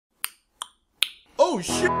Oh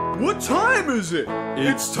shit! What time is it?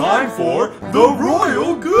 It's time for the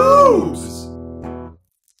Royal Goobs!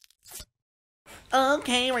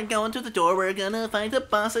 Okay, we're going to the door. We're gonna find the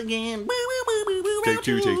boss again. Take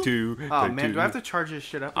two, take two. Oh take man, two. do I have to charge this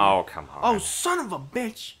shit up? Oh, come on. Oh, son of a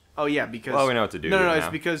bitch! Oh yeah, because... Well, we know what to do. No, it's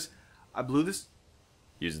now. because I blew this...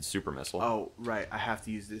 Use the super missile. Oh, right, I have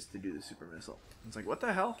to use this to do the super missile. It's like, what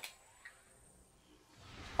the hell?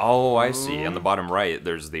 Oh, I see. On the bottom right,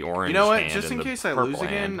 there's the orange. You know what? hand Just in and the case I purple lose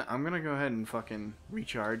again, hand. I'm gonna go ahead and fucking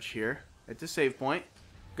recharge here at the save point.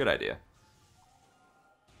 Good idea.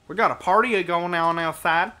 We got a party going on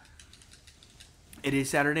outside. It is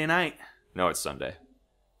Saturday night. No, it's Sunday.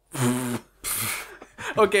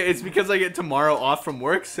 Okay, it's because I get tomorrow off from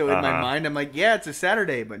work, so in my mind I'm like, yeah, it's a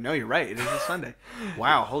Saturday, but no, you're right, it is a Sunday.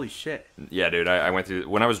 Wow, holy shit. Yeah, dude, I went through...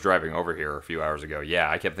 When I was driving over here a few hours ago,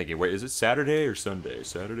 yeah, I kept thinking, wait, is it Saturday or Sunday?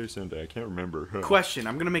 Saturday, Sunday, I can't remember. Question,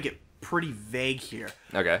 I'm gonna make it pretty vague here.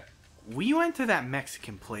 Okay. We went to that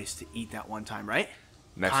Mexican place to eat that one time, right?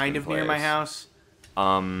 Mexican kind of near my place. house.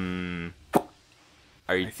 Are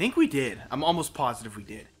you... I think we did. I'm almost positive we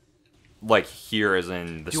did. Like, here as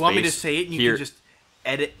in the Do you want me to say it and you here... can just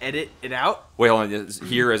edit it out? Wait, hold on. Is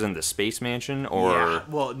here as in the space mansion, or... Yeah.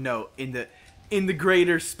 Well, no, in the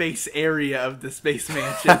greater space area of the space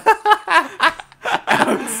mansion.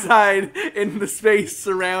 Outside in the space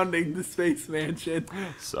surrounding the space mansion.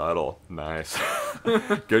 Subtle. Nice.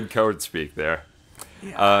 Good code speak there.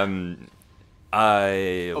 Yeah.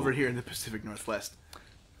 Over here in the Pacific Northwest.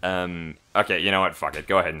 Okay, you know what? Fuck it.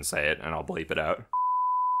 Go ahead and say it, and I'll bleep it out.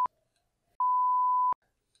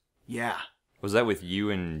 Yeah. Was that with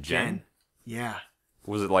you and Jen? Yeah.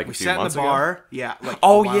 Was it like We a few sat in months the ago? bar. Yeah. Like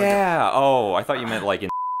Oh, a while ago. yeah. Oh, I thought you meant like in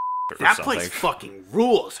or That something. place fucking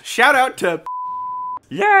rules. Shout out to...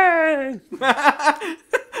 Yay!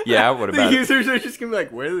 Yeah, what The about it? users are just gonna be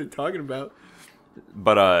like, what are they talking about?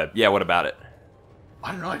 But, yeah, what about it?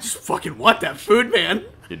 I don't know, I just fucking want that food, man.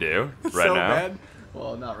 You do? Right So now? bad.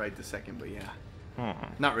 Well, not right this second, but yeah.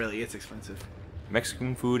 Not really, it's expensive.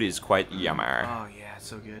 Mexican food is quite yummy. Oh yeah, it's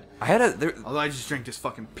so good. I had a... Although I just drank this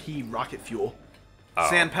fucking pea rocket fuel. Oh.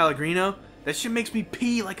 San Pellegrino. That shit makes me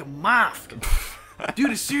pee like a moth.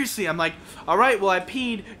 Dude, seriously, I'm like, alright, well I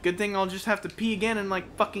peed. Good thing I'll just have to pee again in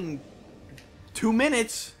like fucking 2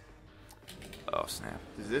 minutes. Oh, snap.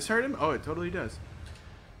 Does this hurt him? Oh, it totally does.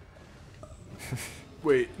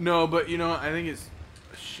 Wait, no, but you know, I think it's...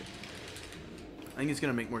 Shit. I think it's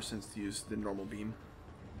gonna make more sense to use the normal beam.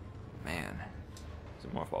 Man. It's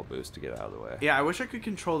a morphball boost to get out of the way. Yeah, I wish I could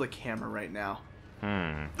control the camera right now.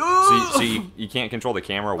 So you can't control the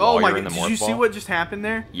camera while Oh my you're in god, the did morph you see ball? what just happened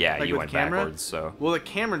there? Yeah, like you with went the camera? backwards, so... Well, the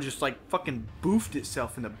camera just like fucking boofed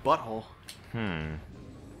itself in the butthole.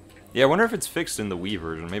 Yeah, I wonder if it's fixed in the Wii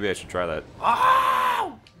version. Maybe I should try that.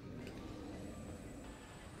 Oh!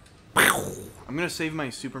 I'm gonna save my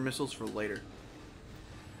super missiles for later.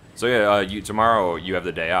 So yeah, tomorrow you have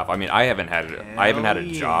the day off. I mean, I haven't had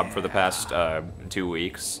a job for the past 2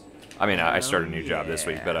 weeks. I mean, I started a new job this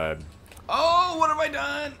week, but Oh, what have I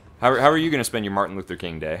done? how are you gonna spend your Martin Luther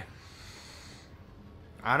King Day?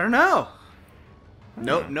 I don't know.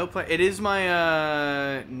 No plan. It is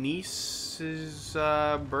my niece's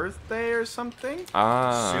birthday or something.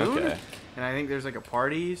 Ah, soon. okay. And I think there's like a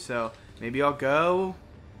party, so maybe I'll go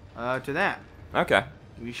to that. Okay.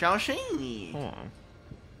 We shall see.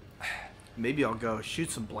 Maybe I'll go shoot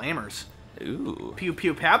some blammers. Ooh. Pew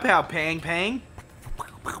pew pow pow pang pang.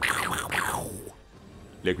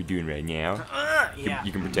 Like we're doing right now. Yeah.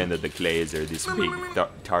 You can pretend that the clays are this big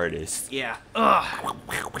Thardus. Yeah. Ugh.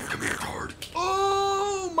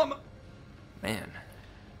 Oh, mama. Man.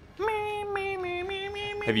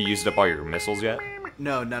 Have you used up all your missiles yet?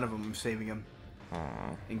 No, none of them. I'm saving them.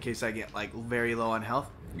 In case I get like very low on health.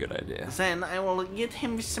 Good idea. Then I will get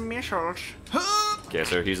him some missiles. Okay,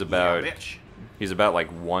 so he's about Yeah, bitch. he's about like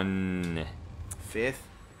 1/5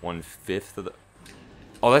 Fifth. of the.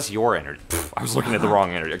 Oh, that's your energy. Pfft, I was looking at the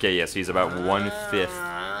wrong energy. Okay, yes, he's about 1/5,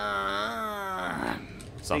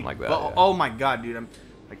 something like that. But, yeah. Oh my god, dude! I'm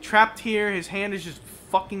like trapped here. His hand is just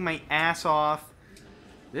fucking my ass off.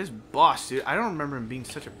 This boss, dude. I don't remember him being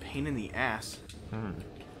such a pain in the ass.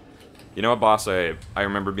 You know what, boss? I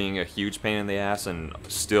remember being a huge pain in the ass and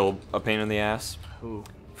still a pain in the ass. Who?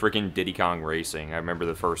 Freaking Diddy Kong Racing. I remember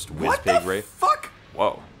the first What Wizpig the race. fuck?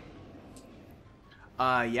 Whoa.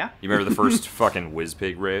 Yeah. You remember the first fucking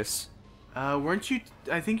Wizpig race? Weren't you?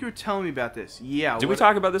 I think you were telling me about this. Yeah. Did we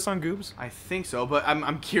talk about this on Goobs? I think so, but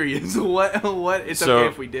I'm curious. What? It's So, okay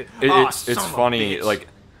if we did. It's funny, like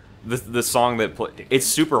the song that it's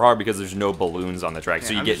super hard because there's no balloons on the track, so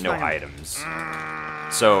Yeah, you I'm get just no not gonna- items.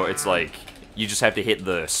 So it's like You just have to hit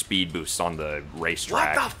the speed boost on the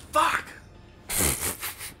racetrack. What the fuck?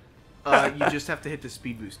 You just have to hit the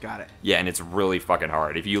speed boost. Got it. Yeah, and it's really fucking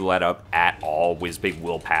hard. If you let up at all, Wizpig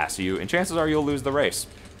will pass you, and chances are you'll lose the race.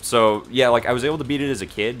 So, yeah, like, I was able to beat it as a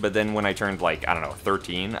kid, but then when I turned, like, I don't know,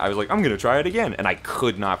 13, I was like, I'm gonna try it again, and I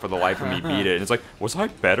could not for the life of me beat it. And it's like, was I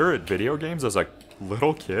better at video games as a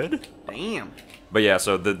little kid? Damn. But yeah,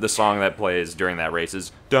 so the song that plays during that race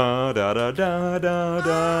is da da da da da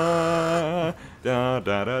da da da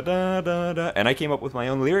da da da da, and I came up with my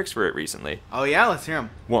own lyrics for it recently. Oh yeah, let's hear them.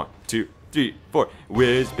 1, 2, 3, 4.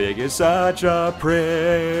 Wizpig is such a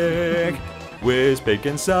prick. Wizpig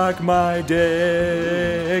can suck my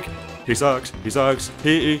dick. He sucks,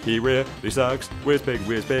 he really sucks.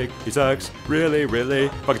 Wizpig, he sucks, really,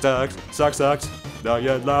 fucking sucks, no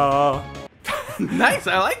you know. Nice,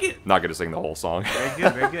 I like it. Not gonna sing the whole song. Very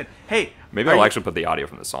good, very good. Hey, Maybe I'll actually put the audio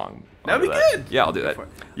from the song. That'd be that. good. Yeah, I'll do that.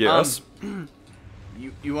 Yes.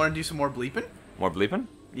 You want to do some more bleeping? More bleeping?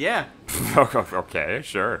 Yeah. Okay,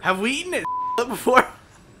 sure. Have we eaten it before?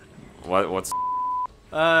 What's?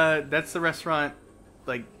 That's the restaurant,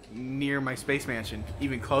 like, near my space mansion.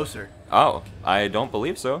 Even closer. Oh, I don't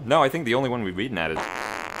believe so. No, I think the only one we've eaten at is.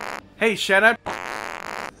 Hey, shout out.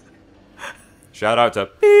 Shout out to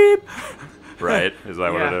beep. Right? Is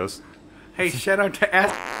that what Yeah. it is? Hey, shout out to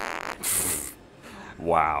Ass.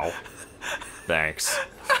 Wow. Thanks.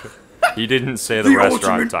 He didn't say the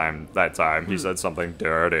restaurant that time. He said something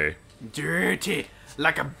dirty. Dirty,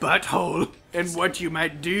 like a butthole, and what you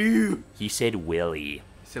might do. He said Willie. I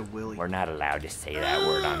said Willie. We're not allowed to say that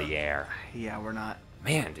word on the air. Yeah, we're not.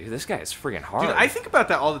 Man, dude, this guy is freaking hard. Dude, I think about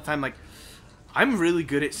that all the time. Like, I'm really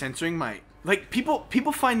good at censoring my. Like,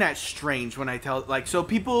 people find that strange when I tell. Like, so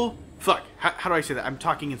people. Fuck. How do I say that? I'm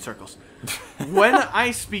talking in circles. When I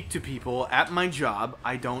speak to people at my job,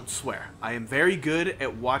 I don't swear. I am very good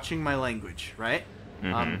at watching my language, right?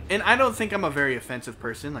 And I don't think I'm a very offensive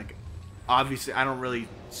person. Like, obviously, I don't really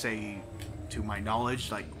say, to my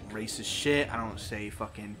knowledge, like, racist shit. I don't say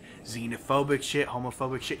fucking xenophobic shit,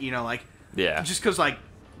 homophobic shit, you know, like. Yeah. Just because, like,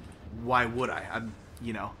 why would I? I'm,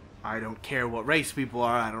 you know, I don't care what race people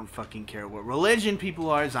are. I don't fucking care what religion people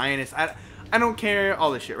are. Zionists. I don't care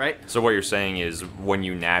all this shit, right? So what you're saying is, when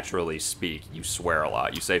you naturally speak, you swear a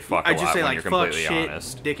lot. You say fuck a I just lot say, when like, you're fuck, completely shit,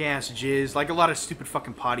 honest. dick ass, jizz, like a lot of stupid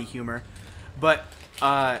fucking potty humor. But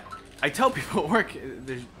I tell people at work,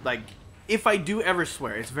 there's like, if I do ever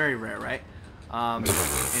swear, it's very rare, right?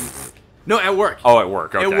 No, at work. Oh, at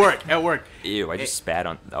work. Okay. At work. Ew, I just spat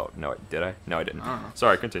on. Oh no, did I? No, I didn't. I don't know.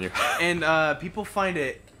 Sorry, continue. And people find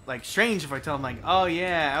it like strange if I tell them like, oh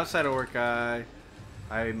yeah, outside of work,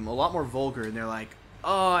 I'm a lot more vulgar, and they're like,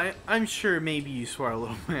 oh, I'm sure maybe you swear a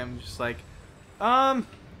little bit. I'm just like,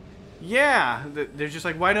 yeah. They're just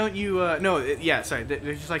like, why don't you? Yeah, sorry.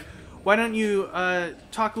 They're just like, why don't you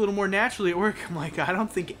talk a little more naturally at work? I'm like, I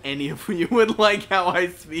don't think any of you would like how I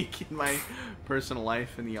speak in my personal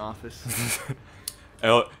life in the office.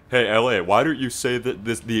 Hey, Elliot, why don't you say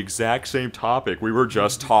the exact same topic we were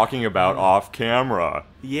just talking about off camera?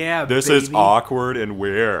 Yeah, This baby. is awkward and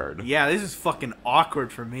weird. Yeah, this is fucking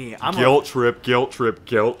awkward for me. I'm Guilt trip.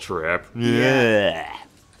 Yeah.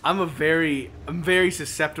 I'm very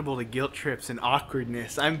susceptible to guilt trips and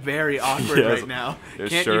awkwardness. I'm very awkward Yes, right now. yes,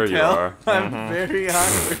 Can't sure you you tell? are. I'm very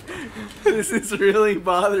awkward. This is really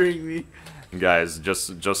bothering me. Guys,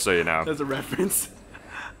 just so you know. As a reference.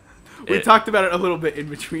 We talked about it a little bit in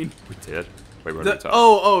between. We did. Wait, what did we talk?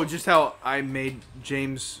 Oh, just how I made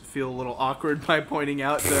James feel a little awkward by pointing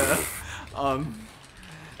out the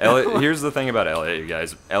Elliot, here's the thing about Elliot, you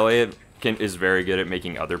guys. Elliot is very good at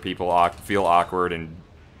making other people feel awkward and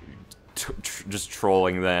just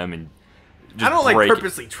trolling them and just I don't like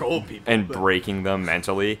purposely troll people and but breaking them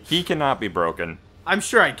mentally. He cannot be broken. I'm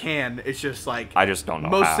sure I can. It's just like I just don't know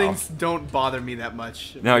most how. things don't bother me that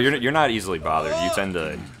much. No, you're not easily bothered. You tend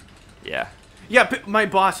to, yeah. Yeah, my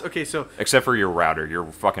boss. Okay, so except for your router, your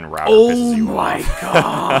fucking router pisses you off. Oh my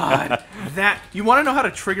god! That you want to know how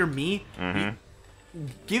to trigger me?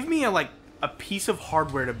 Give me a piece of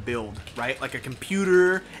hardware to build, right? Like a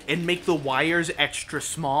computer, and make the wires extra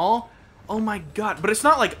small. Oh my god! But it's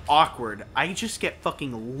not like awkward. I just get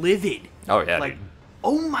fucking livid. Oh yeah, like, dude.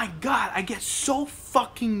 oh my god! I get so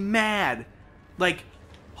fucking mad. Like,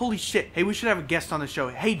 holy shit! Hey, we should have a guest on the show.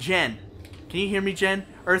 Hey, Jen, can you hear me, Jen?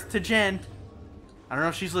 Earth to Jen. I don't know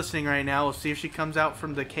if she's listening right now. We'll see if she comes out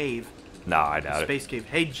from the cave. No, I doubt it. Space cave.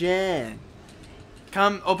 Hey, Jen.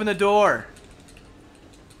 Come, open the door.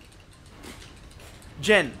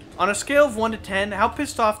 Jen, on a scale of 1 to 10, how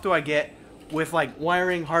pissed off do I get with, like,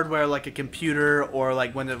 wiring hardware like a computer, or,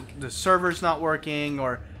 like, when the server's not working,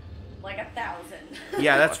 or Like 1,000.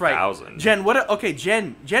 Yeah, that's right. 1,000. Jen, what? Okay,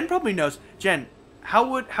 Jen probably knows. Jen, how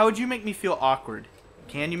would you make me feel awkward?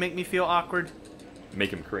 Can you make me feel awkward?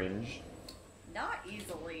 Make him cringe. Not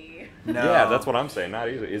easily. No. Yeah, that's what I'm saying. Not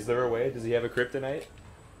easily. Is there a way? Does he have a kryptonite?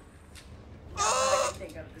 I can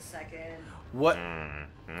think of the second. What?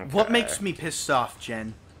 Okay. What makes me pissed off,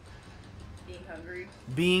 Jen? Being hungry.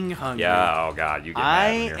 Being hungry. Yeah. Oh God, you get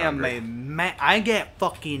mad when you're hungry. I get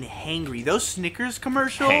fucking hangry. Those Snickers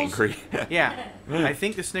commercials. Hangry. Yeah, I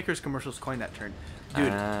think the Snickers commercials coined that term,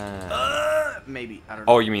 dude. Maybe I don't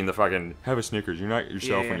know. Oh, you mean the fucking have a Snickers? You're not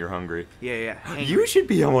yourself Yeah. when you're hungry. Yeah. Hangry. You should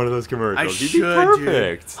be on one of those I commercials. You'd should, be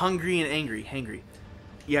perfect. dude. Hungry and angry, hangry.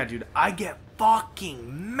 Yeah, dude. I get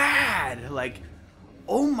fucking mad. Like,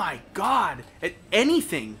 oh my god, at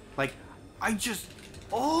anything. Like,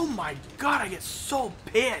 oh my god, I get so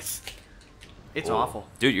pissed. It's Whoa. awful.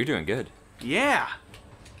 Dude, you're doing good. Yeah.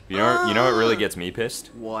 You know what really gets me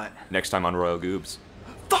pissed? What? Next time on Royal Goobs.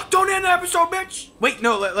 Fuck! Don't end the episode, bitch. Wait,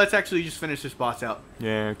 no. Let's actually just finish this boss out.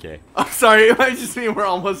 Yeah, okay. I'm sorry. I just mean we're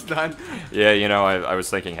almost done. Yeah, you know, I was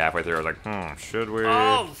thinking halfway through, I was like, should we?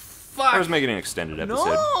 Oh fuck! I was making an extended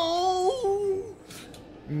episode. No.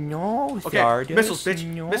 No, Okay, Thardus, missiles, bitch.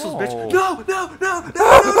 no. Missiles, bitch. No.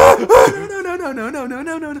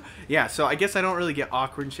 Yeah, so I guess I don't really get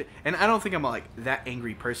awkward and shit, and I don't think I'm like that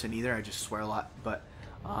angry person either. I just swear a lot, but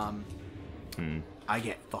I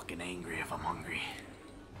get fucking angry if I'm hungry.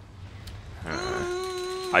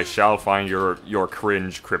 I shall find your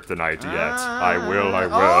cringe kryptonite yet. I will.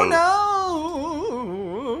 Oh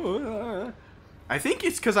no! I think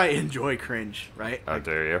it's because I enjoy cringe, right? How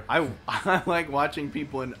dare you? I like watching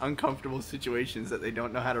people in uncomfortable situations that they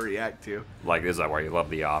don't know how to react to. Like, is that why you love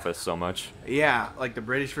The Office so much? Yeah, like the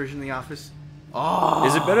British version of The Office. Oh,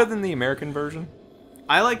 Is it better than the American version?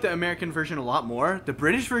 I like the American version a lot more. The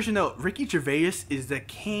British version, though, Ricky Gervais is the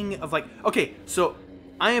king of like. Okay, so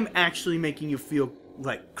I am actually making you feel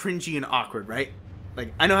like cringy and awkward, right?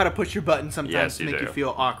 Like I know how to push your button sometimes Yes, to you make do. you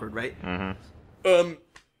feel awkward, right? Mm-hmm.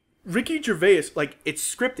 Ricky Gervais, like it's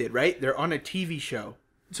scripted, right? They're on a TV show,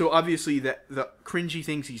 so obviously the cringy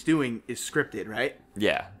things he's doing is scripted, right?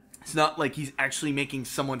 Yeah. It's not like he's actually making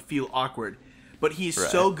someone feel awkward, but he's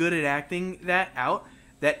Right. so good at acting that out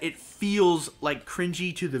that it feels like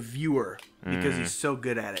cringy to the viewer because he's so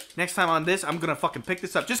good at it. Next time on this, I'm gonna fucking pick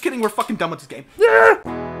this up. Just kidding, we're fucking done with this game.